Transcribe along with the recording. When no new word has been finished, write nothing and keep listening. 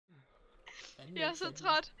Jeg er så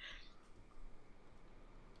træt.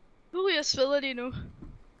 Jeg sveder lige nu.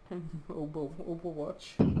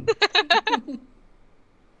 Overwatch.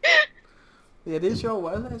 Ja, det er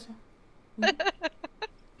sjovt, altså.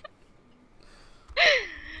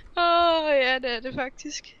 Ja, det er det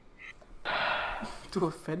faktisk. Du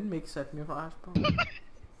har fandme ikke sat mig fra på.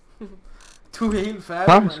 Du er helt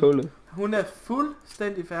færdig, mand. Hun er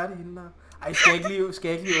fuldstændig færdig, hende der. Ej, skal jeg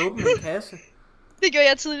ikke lige åbne en kasse? Det gjorde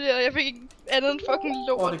jeg tidligere, og jeg fik ikke andet end fucking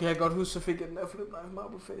lort. Det kan jeg godt huske, så fik jeg den der flip knife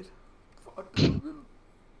marble fade. Fuck, det var vildt.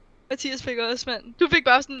 Mathias fik også, mand. Du fik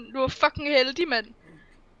bare sådan, du var fucking heldig, mand.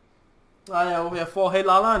 Nej, jeg får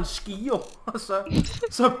heller aldrig en skio, og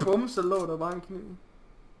så bum, så lå der bare en kniv.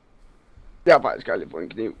 Jeg har faktisk aldrig fået en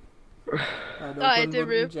kniv. Nej, det er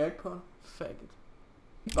rip. Jackpot. Fuck it.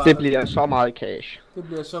 Det bliver så meget cash. Det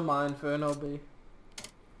bliver så meget Inferno, B.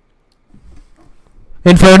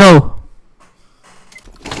 Inferno!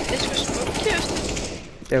 Det er sgu smukt, Kirsten.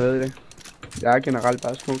 Jeg ved det. Jeg er generelt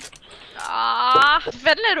bare smuk.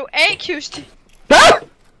 Hvad lader du af, Kirsten?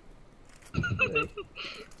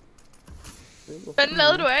 Hvad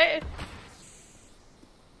lavede du af?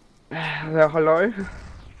 Jeg holder øje.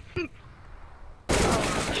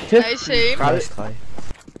 Nice aim.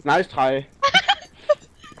 Nice try.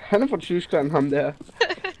 Han er fra Tyskland, ham der.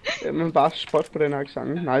 Man bare spot på den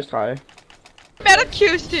accent. Nice try. Hvad er der,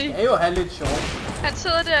 Kirsten? Det er jo have lidt sjovt. Han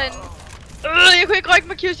sidder derinde. Jeg kunne ikke rykke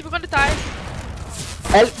mig, Kirsten, på grund af dig.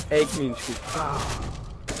 Alt er ikke min skyld.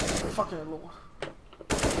 Fuck, jeg er lort.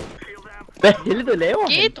 Hvad helvede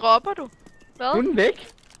laver han? Dropper du? Hvad? Hun er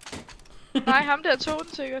væk. Nej, ham der tog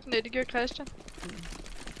den sikkert. Nej, det gjorde Christian.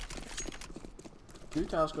 Du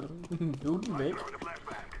tager sgu da. Nu er den væk.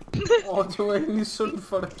 Du er egentlig sund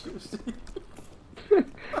for dig, Kirsten.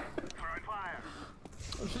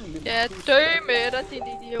 Ja, dø med dig, din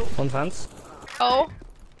idiot. Hun fandt.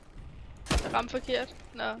 Jeg ramte forkert.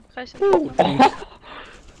 Nå, Christian.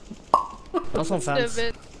 Også hun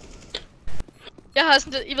fandt. Jeg har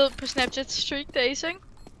sådan der, I ved på Snapchat streak days, ikke?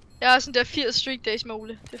 Jeg har sådan der 80 streak days med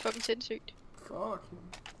Ole. Det er fucking sindssygt. Fuck.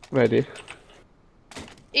 Hvad er det?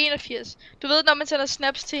 81. Du ved, når man sender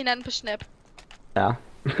snaps til hinanden på Snap. Ja.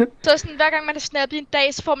 Så sådan, hver gang man har snappet i en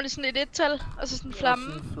dag, så får man sådan et et-tal, og så sådan en flamme.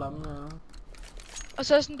 Ja, sådan en flamme, ja. Og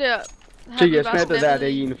så sådan der... Så jeg snappede hver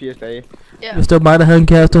dag i 81 dage. Ja. Hvis det var mig, der havde en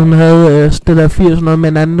kæreste, hun havde det der 80 noget med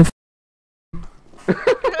en anden.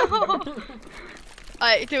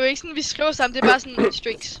 Ej, det er jo ikke sådan, vi skriver sammen, det er bare sådan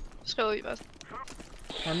streaks. Skriver vi bare sådan.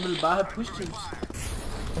 Han ville bare have push-teams.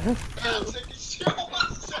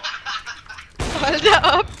 Hold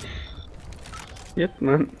da op! Yep,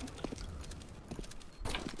 man.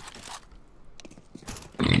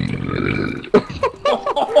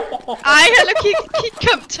 Ej, heller kig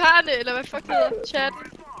kommentarerne, eller hvad fuck hedder chatten.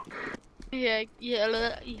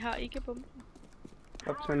 I har ikke bomben.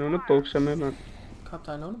 Kaptajn underbukser med, mand.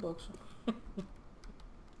 Kaptajn underbukser?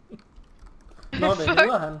 Nå, det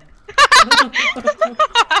hedder han.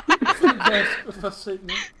 For sent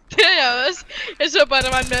nu. Det er jeg også. Jeg så bare,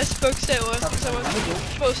 der var en masse bogstaver, så var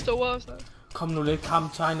små store og sådan noget. Kom nu lidt,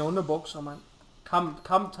 kaptajn underbukser, mand.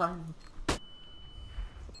 Kaptajn.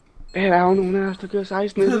 Der er jo nogen af os, der kører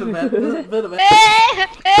 16. Ved du hvad?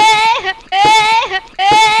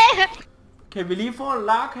 Kan vi lige få en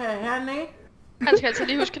lak hernede? Han skal altså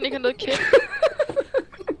lige huske, at han ikke har noget kæft.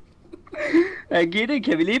 Ja, Gitte,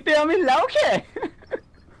 kan vi lige bede om en lavkage?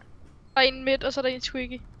 Der er en midt, og så er der en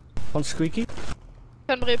squeaky. Hun squeaky?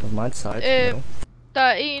 Fem rip. On my side, no. Der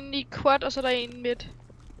er en i quad, og så er der en midt.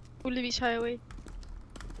 Muligvis highway.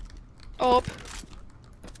 Op.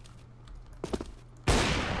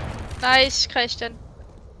 Nice, Christian.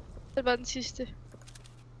 Det var den sidste.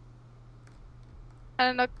 Han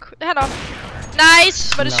er nok... Han er op.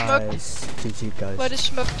 Nice! Hvor er det smukt. GG, guys. Hvor er det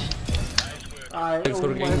smukt. Ej, oh my god,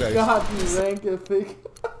 den rank jeg fik.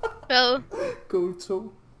 Hvad? Gold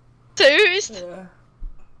 2. Seriøst? Ja.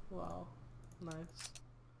 Wow. Nice.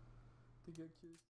 Det gør cute.